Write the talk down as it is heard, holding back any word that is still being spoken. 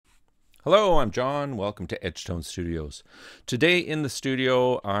Hello, I'm John. Welcome to Edgetone Studios. Today in the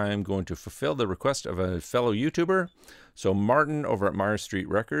studio, I'm going to fulfill the request of a fellow YouTuber. So Martin over at Meyer Street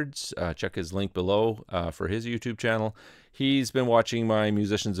Records, check his link below for his YouTube channel. He's been watching my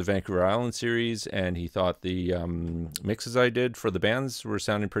Musicians of Vancouver Island series, and he thought the mixes I did for the bands were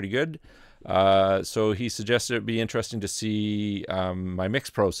sounding pretty good. So he suggested it'd be interesting to see my mix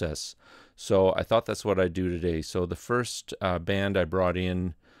process. So I thought that's what I'd do today. So the first band I brought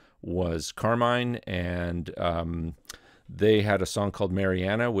in was Carmine, and they had a song called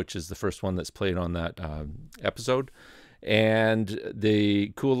Marianna, which is the first one that's played on that episode. And the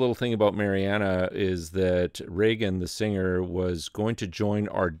cool little thing about Marianna is that Reagan, the singer, was going to join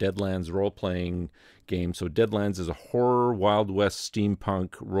our Deadlands role-playing game. So Deadlands is a horror Wild West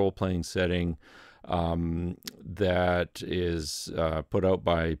steampunk role-playing setting that is put out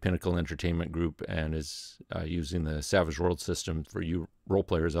by Pinnacle Entertainment Group and is using the Savage World system for you role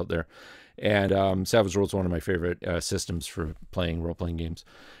players out there. And Savage World is one of my favorite systems for playing role-playing games.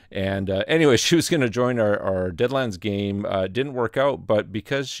 And anyway, she was going to join our Deadlands game. Didn't work out, but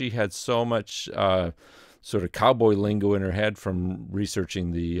because she had so much sort of cowboy lingo in her head from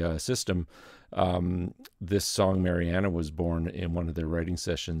researching the system, this song Marianna was born in one of their writing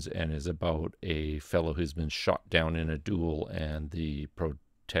sessions and is about a fellow who's been shot down in a duel, and the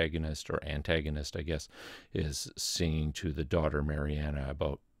protagonist or antagonist, I guess, is singing to the daughter Marianna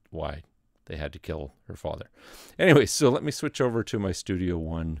about why they had to kill her father. Anyway, so let me switch over to my Studio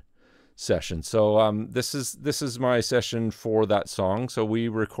One session. So this is my session for that song. So we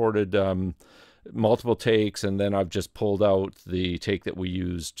recorded multiple takes, and then I've just pulled out the take that we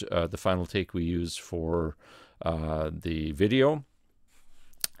used, the final take we used for the video.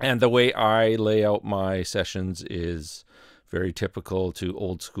 And the way I lay out my sessions is very typical to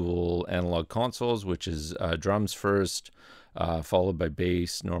old school analog consoles, which is drums first, followed by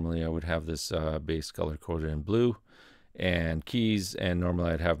bass. Normally I would have this bass color coded in blue, and keys, and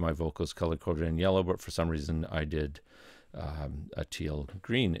normally I'd have my vocals color coded in yellow, but for some reason I did a teal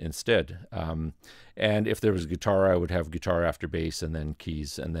green instead. And if there was guitar, I would have guitar after bass, and then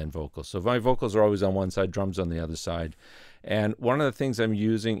keys, and then vocals. So my vocals are always on one side, drums on the other side. And one of the things I'm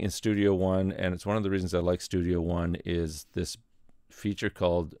using in Studio One, and it's one of the reasons I like Studio One, is this feature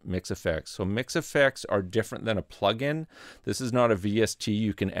called Mix Effects. So Mix Effects are different than a plugin. This is not a VST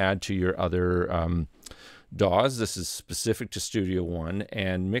you can add to your other DAWs. This is specific to Studio One,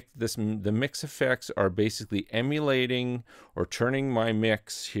 and the mix effects are basically emulating or turning my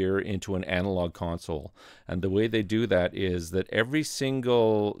mix here into an analog console. And the way they do that is that every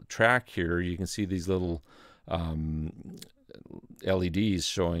single track here, you can see these little LEDs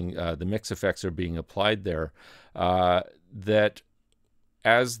showing the mix effects are being applied there, that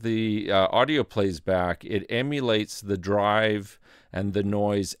as the audio plays back, it emulates the drive and the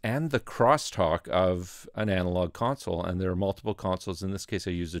noise and the crosstalk of an analog console. And there are multiple consoles. In this case,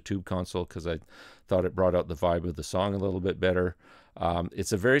 I used a tube console because I thought it brought out the vibe of the song a little bit better.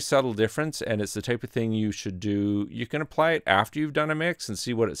 It's a very subtle difference, and it's the type of thing you should do. You can apply it after you've done a mix and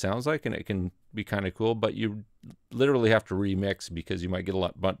see what it sounds like, and it can be kind of cool, but you literally have to remix because you might get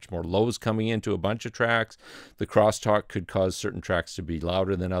a bunch more lows coming into a bunch of tracks. The crosstalk could cause certain tracks to be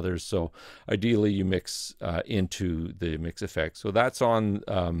louder than others. So ideally you mix into the mix effect. So that's on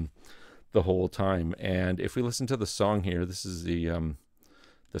the whole time. And if we listen to the song here, this is the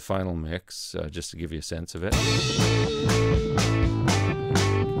final mix, just to give you a sense of it.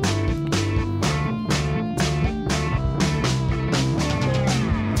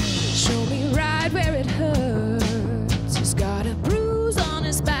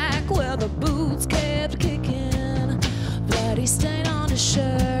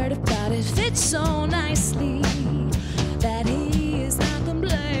 So nicely that he is not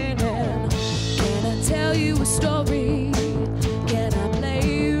complaining. Can I tell you a story? Can I play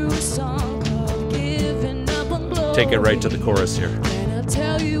you a song of giving up on glory? Take it right to the chorus here. Can I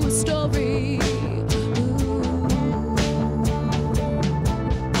tell you a story?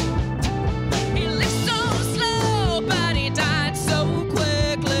 He lived so slow, but he died so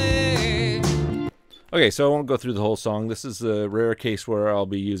quickly. Okay, so I won't go through the whole song. This is a rare case where I'll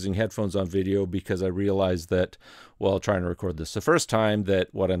be using headphones on video because I realized that while trying to record this the first time, that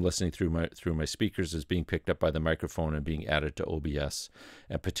what I'm listening through my speakers is being picked up by the microphone and being added to OBS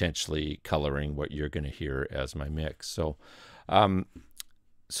and potentially coloring what you're going to hear as my mix. So,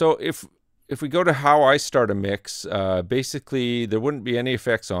 if we go to how I start a mix, basically there wouldn't be any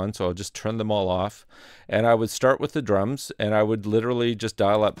effects on, so I'll just turn them all off, and I would start with the drums, and I would literally just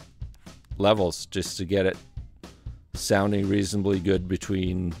dial up levels just to get it sounding reasonably good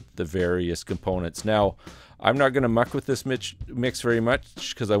between the various components. Now, I'm not going to muck with this mix very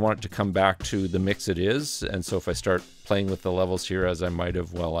much because I want it to come back to the mix it is. And so if I start playing with the levels here as I might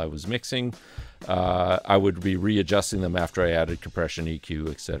have while I was mixing, I would be readjusting them after I added compression, EQ,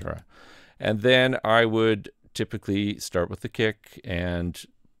 etc. And then I would typically start with the kick and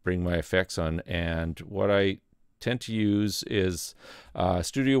bring my effects on. And what I tend to use is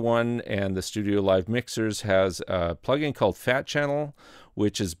Studio One, and the Studio Live Mixers has a plugin called Fat Channel,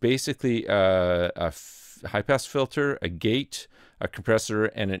 which is basically a high pass filter, a gate, a compressor,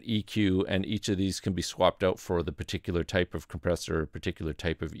 and an EQ, and each of these can be swapped out for the particular type of compressor, particular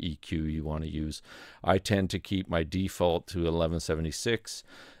type of EQ you want to use. I tend to keep my default to 1176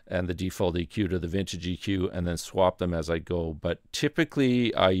 and the default EQ to the vintage EQ, and then swap them as I go. But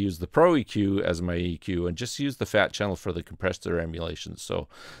typically I use the Pro EQ as my EQ and just use the Fat Channel for the compressor emulation. So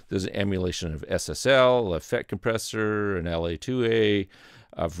there's an emulation of SSL, a FET compressor, an LA2A,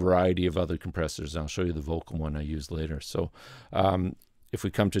 a variety of other compressors. And I'll show you the vocal one I use later. So if we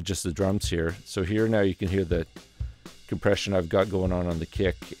come to just the drums here, so here now you can hear the compression I've got going on the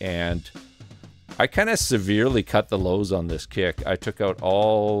kick, and I kind of severely cut the lows on this kick. I took out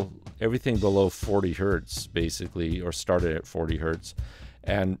everything below 40 hertz basically, or started at 40 hertz,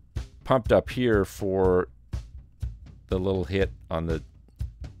 and pumped up here for the little hit on the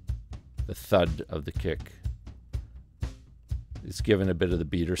thud of the kick. It's given a bit of the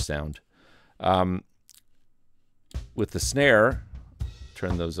beater sound. With the snare,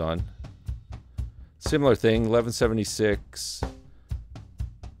 turn those on. Similar thing, 1176.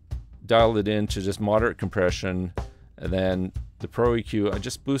 Dialed it in to just moderate compression, and then the Pro EQ, I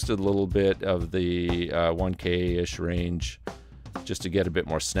just boosted a little bit of the 1K-ish range just to get a bit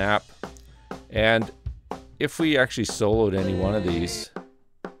more snap. And if we actually soloed any one of these,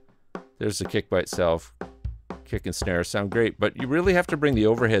 there's the kick by itself. Kick and snare sound great, but you really have to bring the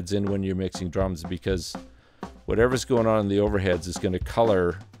overheads in when you're mixing drums, because whatever's going on in the overheads is going to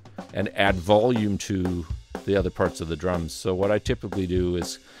color and add volume to the other parts of the drums. So what I typically do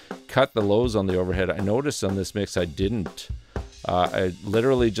is cut the lows on the overhead. I noticed on this mix I didn't. I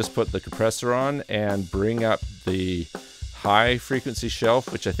literally just put the compressor on and bring up the high frequency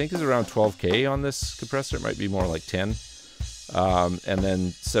shelf, which I think is around 12K on this compressor. It might be more like 10. And then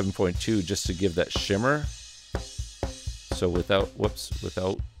 7.2 just to give that shimmer. So without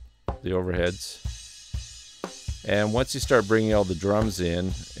the overheads. And once you start bringing all the drums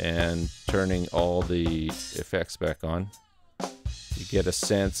in and turning all the effects back on, you get a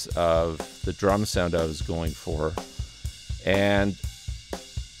sense of the drum sound I was going for. And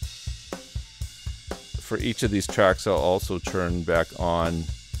for each of these tracks, I'll also turn back on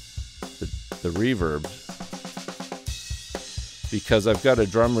the reverb, because I've got a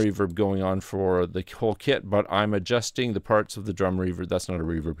drum reverb going on for the whole kit, but I'm adjusting the parts of the drum reverb. That's not a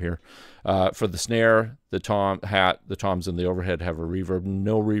reverb here. For the snare, the toms and the overhead have a reverb.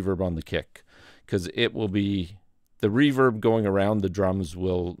 No reverb on the kick, because it will be, the reverb going around the drums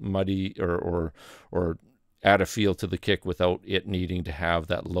will muddy or add a feel to the kick without it needing to have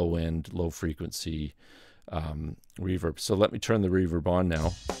that low end, low frequency reverb. So let me turn the reverb on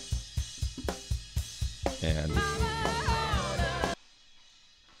now. And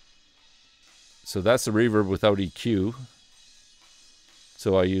so that's the reverb without EQ.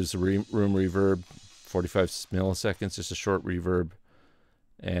 So I use the room reverb, 45 milliseconds, just a short reverb.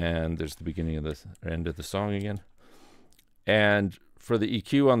 And there's the beginning of the end of the song again. And for the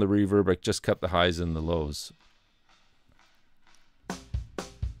EQ on the reverb, I just cut the highs and the lows.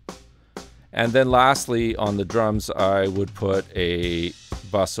 And then lastly, on the drums, I would put a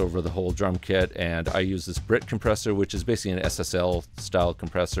bus over the whole drum kit. And I use this Brit compressor, which is basically an SSL style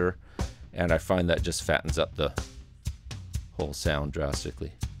compressor. And I find that just fattens up the whole sound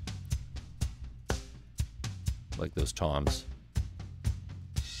drastically. Like those toms.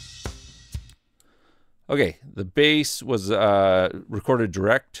 Okay, the bass was recorded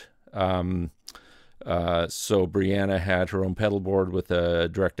direct. So Marianna had her own pedal board with a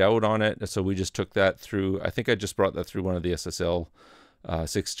direct out on it. So we just took that through, I think I just brought that through one of the SSL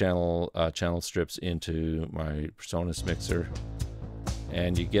 6-channel channel strips into my Presonus mixer.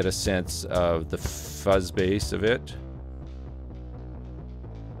 And you get a sense of the fuzz bass of it.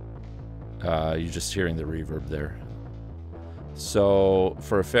 You're just hearing the reverb there. So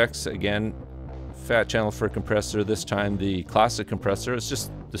for effects, again, Fat Channel for a compressor. This time the classic compressor. It's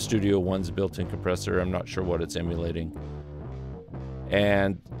just the Studio One's built-in compressor. I'm not sure what it's emulating.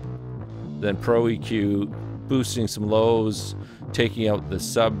 And then Pro EQ, boosting some lows, taking out the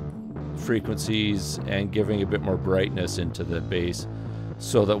sub frequencies and giving a bit more brightness into the bass,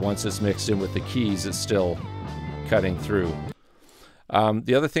 so that once it's mixed in with the keys, it's still cutting through.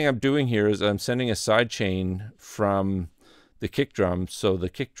 The other thing I'm doing here is I'm sending a sidechain from the kick drum. So the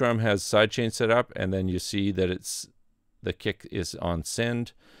kick drum has sidechain set up, and then you see that the kick is on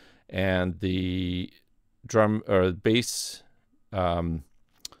send, and the drum or bass has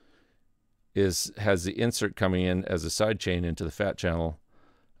the insert coming in as a sidechain into the fat channel.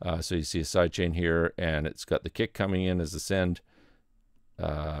 So you see a sidechain here, and it's got the kick coming in as a send.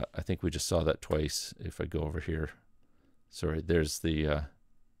 I think we just saw that twice. If I go over here, sorry, there's the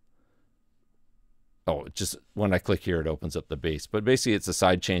oh, just when I click here, it opens up the bass. But basically, it's a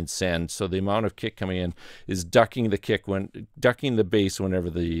sidechain send. So the amount of kick coming in is ducking the bass whenever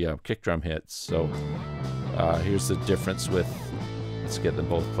the kick drum hits. So here's the difference with. Let's get them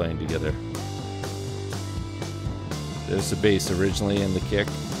both playing together. There's the bass originally in the kick.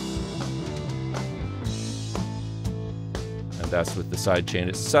 And that's with the sidechain.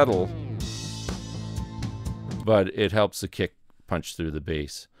 It's subtle, but it helps the kick punch through the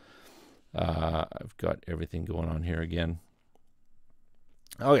bass. I've got everything going on here again.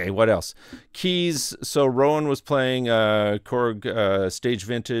 Okay, what else? Keys. So Rowan was playing Korg Stage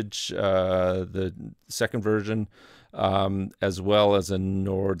Vintage, the second version, as well as a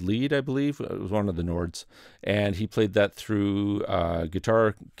Nord lead, I believe. It was one of the Nords. And he played that through a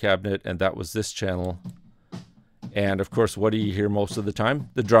guitar cabinet, and that was this channel. And of course, what do you hear most of the time?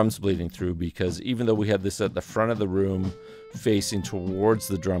 The drums bleeding through, because even though we had this at the front of the room facing towards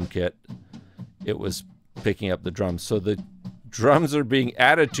the drum kit, it was picking up the drums. So the drums are being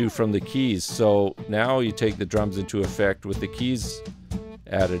added to from the keys. So now you take the drums into effect with the keys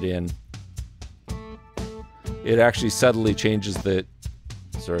added in. It actually subtly changes the,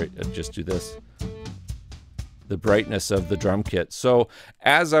 sorry, I'll just do this, the brightness of the drum kit. So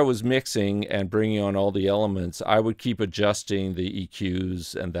as I was mixing and bringing on all the elements, I would keep adjusting the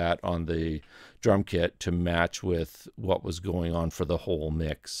EQs and that on the drum kit to match with what was going on for the whole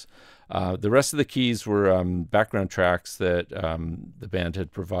mix. The rest of the keys were background tracks that the band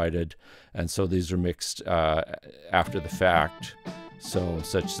had provided, and so these are mixed after the fact. So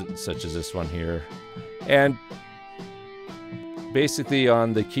such as this one here, and basically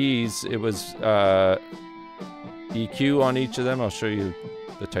on the keys it was EQ on each of them. I'll show you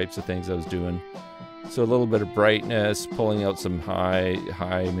the types of things I was doing. So a little bit of brightness, pulling out some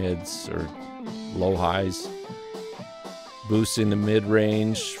high mids or low highs, boosting the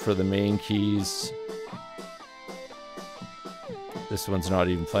mid-range for the main keys. This one's not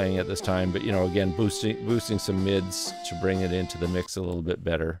even playing at this time, but you know, again, boosting some mids to bring it into the mix a little bit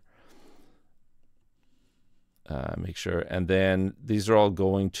better. Make sure, and then these are all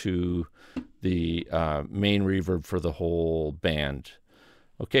going to the main reverb for the whole band.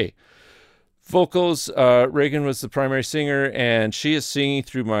 Okay, vocals. Reagan was the primary singer, and she is singing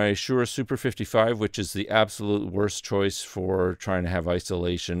through my Shure Super 55, which is the absolute worst choice for trying to have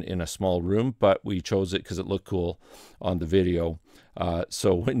isolation in a small room, but we chose it because it looked cool on the video.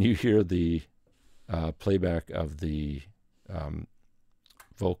 So when you hear the playback of the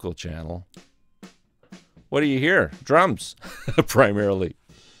vocal channel, what do you hear? Drums, primarily.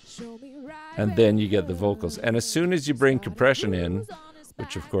 And then you get the vocals. And as soon as you bring compression in,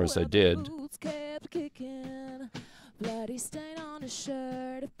 which of course I did,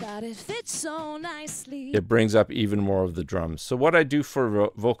 it brings up even more of the drums. So what I do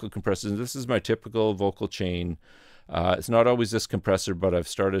for vocal compressors, this is my typical vocal chain. It's not always this compressor, but I've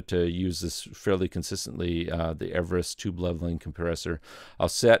started to use this fairly consistently, the Everest tube leveling compressor. I'll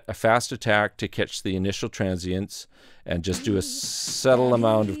set a fast attack to catch the initial transients and just do a subtle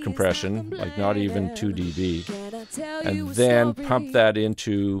amount of compression, like not even 2 dB, and then pump that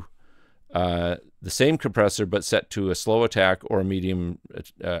into the same compressor, but set to a slow attack or a medium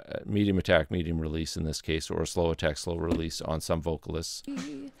attack, medium release in this case, or a slow attack, slow release on some vocalists.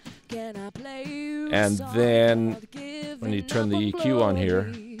 And then when you turn the EQ on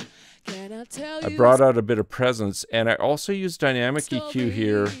here, I brought out a bit of presence, and I also use dynamic EQ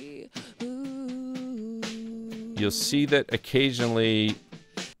here. You'll see that occasionally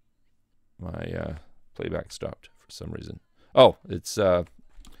my playback stopped for some reason. Oh, it's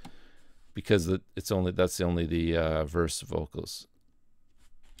because that's only the verse vocals.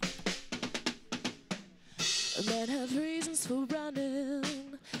 Men have reasons for running.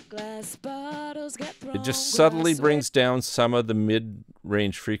 Glass bottles get thrown. It just subtly brings down some of the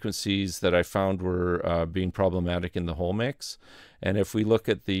mid-range frequencies that I found were being problematic in the whole mix. And if we look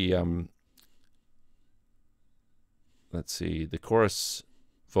at the let's see, the chorus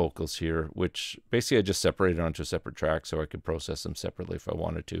vocals here, which basically I just separated onto a separate track so I could process them separately if I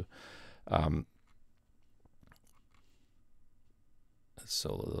wanted to. Let's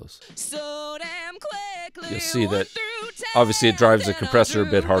solo those. So damn quickly, you'll see that Obviously, it drives the compressor a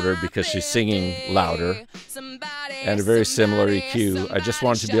bit harder because she's singing louder. And a very similar EQ. I just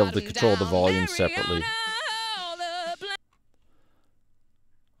wanted to be able to control the volume separately.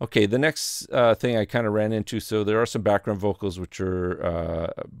 Okay, the next thing I kind of ran into, so there are some background vocals which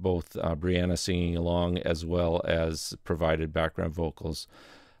are both Marianna singing along as well as provided background vocals.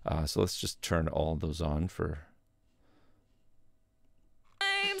 So let's just turn all of those on for...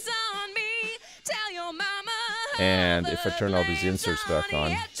 And if I turn all these inserts back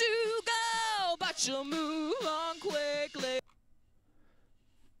on...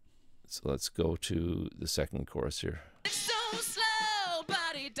 So let's go to the second chorus here.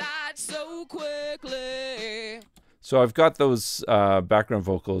 So I've got those background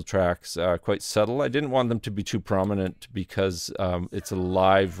vocal tracks quite subtle. I didn't want them to be too prominent because it's a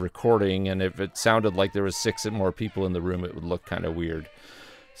live recording, and if it sounded like there was 6 or more people in the room, it would look kind of weird.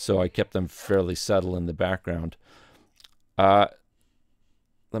 So I kept them fairly subtle in the background. Let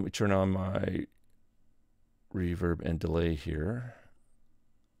me turn on my reverb and delay here.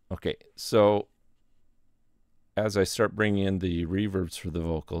 Okay, so as I start bringing in the reverbs for the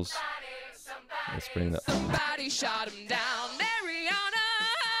vocals, let's bring that. Somebody shot him down, Marianna,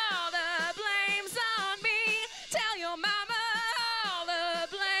 all the blame's on me. Tell your mama all the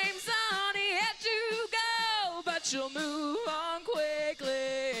blame's on he had to go, but she'll move on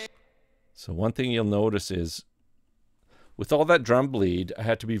quickly. So one thing you'll notice is with all that drum bleed, I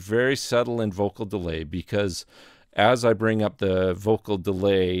had to be very subtle in vocal delay because as I bring up the vocal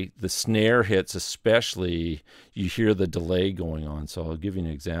delay, the snare hits especially, you hear the delay going on. So I'll give you an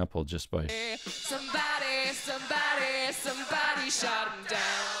example just by... Somebody shot him down.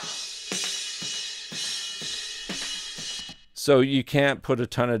 So you can't put a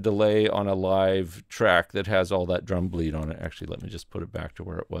ton of delay on a live track that has all that drum bleed on it. Actually, let me just put it back to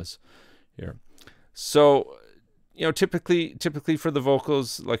where it was here. So... You know, typically for the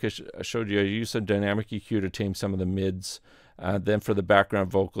vocals, like I showed you, I use a dynamic EQ to tame some of the mids. Then for the background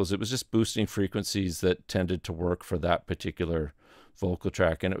vocals, it was just boosting frequencies that tended to work for that particular vocal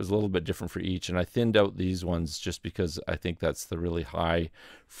track. And it was a little bit different for each. And I thinned out these ones just because I think that's the really high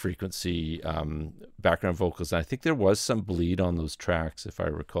frequency background vocals. And I think there was some bleed on those tracks, if I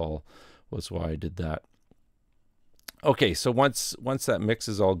recall, was why I did that. Okay, so once that mix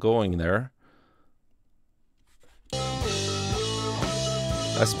is all going there,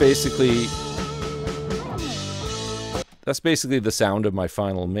 That's basically the sound of my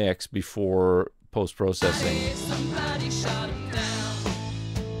final mix before post-processing.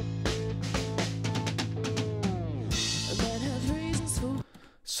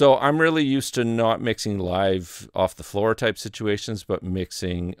 So I'm really used to not mixing live off the floor type situations, but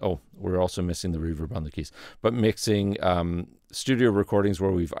mixing, oh, we're also missing the reverb on the keys, but mixing studio recordings where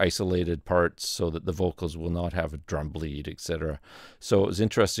we've isolated parts so that the vocals will not have a drum bleed, etc. So it was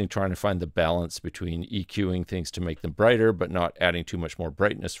interesting trying to find the balance between EQing things to make them brighter, but not adding too much more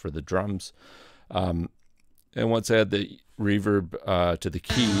brightness for the drums. And once I add the reverb to the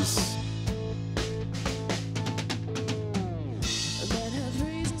keys,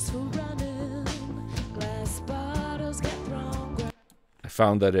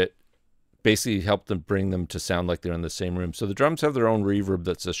 found that it basically helped them bring them to sound like they're in the same room. So the drums have their own reverb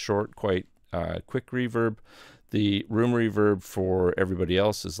that's a short, quite quick reverb. The room reverb for everybody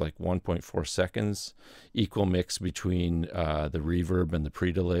else is like 1.4 seconds, equal mix between the reverb and the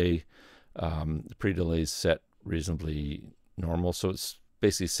pre-delay. The pre-delay is set reasonably normal, so it's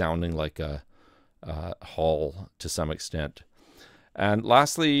basically sounding like a hall to some extent. And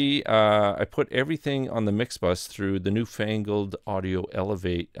lastly, I put everything on the mix bus through the newfangled Audio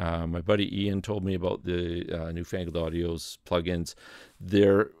Elevate. My buddy Ian told me about the newfangled Audio's plugins.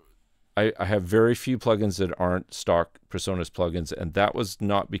 I have very few plugins that aren't stock PreSonus plugins, and that was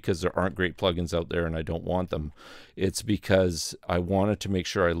not because there aren't great plugins out there and I don't want them. It's because I wanted to make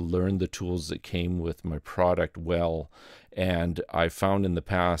sure I learned the tools that came with my product well. And I found in the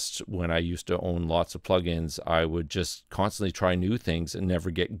past when I used to own lots of plugins, I would just constantly try new things and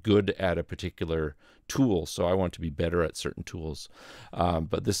never get good at a particular tool. So I want to be better at certain tools.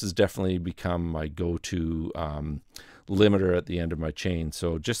 But this has definitely become my go-to limiter at the end of my chain.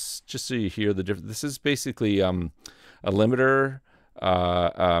 So just so you hear the difference, this is basically a limiter,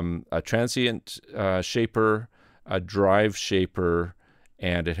 a transient shaper, a drive shaper,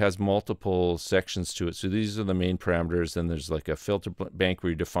 and it has multiple sections to it. So these are the main parameters. Then there's like a filter bank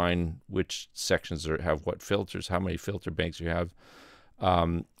where you define which sections have what filters, how many filter banks you have.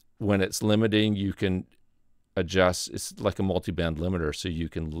 When it's limiting, you can adjust. It's like a multi-band limiter, so you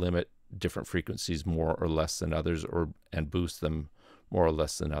can limit different frequencies more or less than others, and boost them more or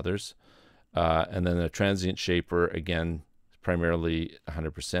less than others. And then a transient shaper, again, primarily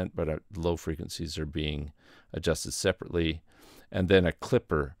 100%, but at low frequencies are being adjusted separately. And then a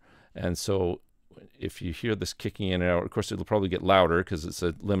clipper. And so if you hear this kicking in and out, of course, it'll probably get louder because it's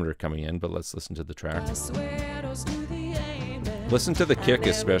a limiter coming in, but let's listen to the track. Listen to the kick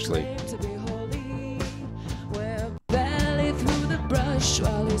especially.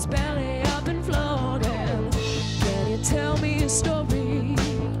 While his belly up and floating. Can you tell me a story?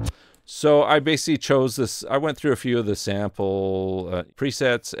 So I basically chose this. I went through a few of the sample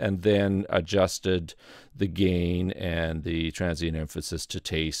presets and then adjusted the gain and the transient emphasis to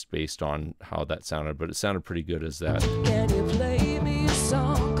taste based on how that sounded, but it sounded pretty good as that. Can you play me a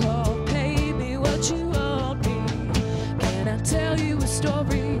song called Pay Me What You Owe Me? Can I tell you a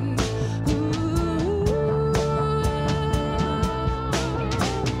story?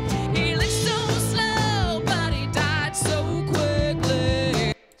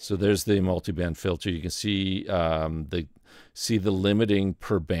 So there's the multi-band filter. You can see the limiting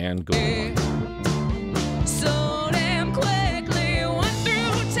per band going on. So damn quickly, 1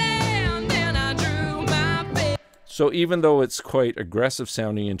 through 10, then I drew my. So even though it's quite aggressive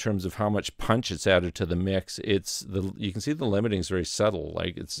sounding in terms of how much punch it's added to the mix, you can see the limiting is very subtle.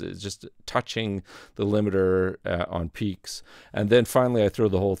 Like it's just touching the limiter on peaks, and then finally I throw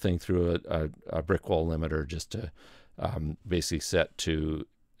the whole thing through a brick wall limiter just to basically set to.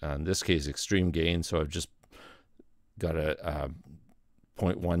 In this case, extreme gain, so I've just got a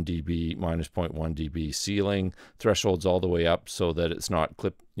 0.1 dB, minus 0.1 dB ceiling, thresholds all the way up so that it's not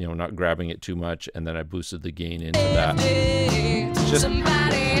not grabbing it too much, and then I boosted the gain into that.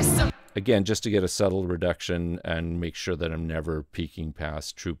 Just to get a subtle reduction and make sure that I'm never peaking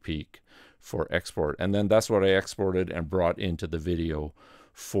past true peak for export. And then that's what I exported and brought into the video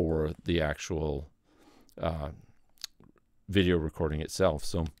for the actual video recording itself.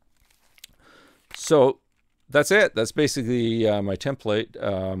 So that's it. That's basically my template,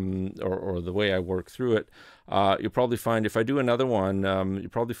 or the way I work through it. You'll probably find, if I do another one, you'll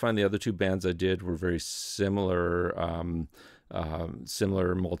probably find the other two bands I did were very similar,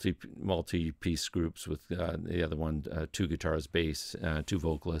 similar multi-piece groups with the other one, 2 guitars, bass, 2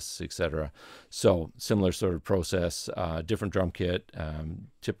 vocalists, etc. So similar sort of process, different drum kit,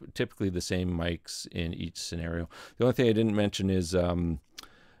 typically the same mics in each scenario. The only thing I didn't mention is the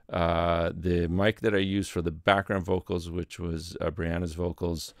mic that I used for the background vocals, which was Marianna's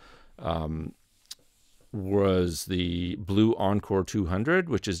vocals, was the Blue Encore 200,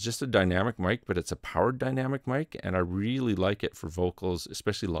 which is just a dynamic mic, but it's a powered dynamic mic, and I really like it for vocals,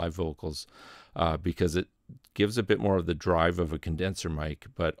 especially live vocals, because it gives a bit more of the drive of a condenser mic,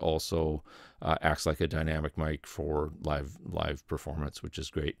 but also acts like a dynamic mic for live performance, which is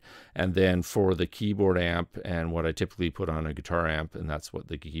great. And then for the keyboard amp, and what I typically put on a guitar amp, and that's what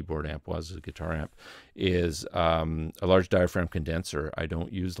the keyboard amp was, a guitar amp, is a large diaphragm condenser. I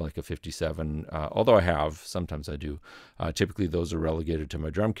don't use like a 57, although I have, sometimes I do. Typically those are relegated to my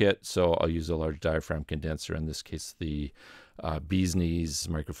drum kit, so I'll use a large diaphragm condenser, in this case the Bee's Knees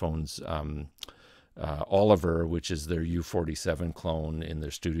microphones, Oliver, which is their U47 clone in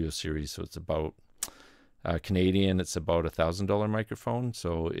their studio series. So it's about Canadian, it's about $1,000 microphone.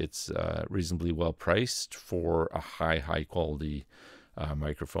 So it's reasonably well priced for a high quality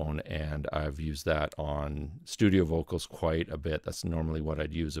microphone. And I've used that on studio vocals quite a bit. That's normally what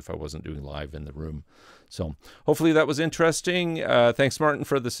I'd use if I wasn't doing live in the room. So hopefully that was interesting. Thanks, Martin,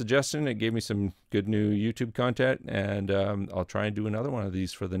 for the suggestion. It gave me some good new YouTube content, and I'll try and do another one of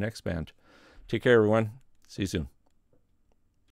these for the next band. Take care, everyone. See you soon.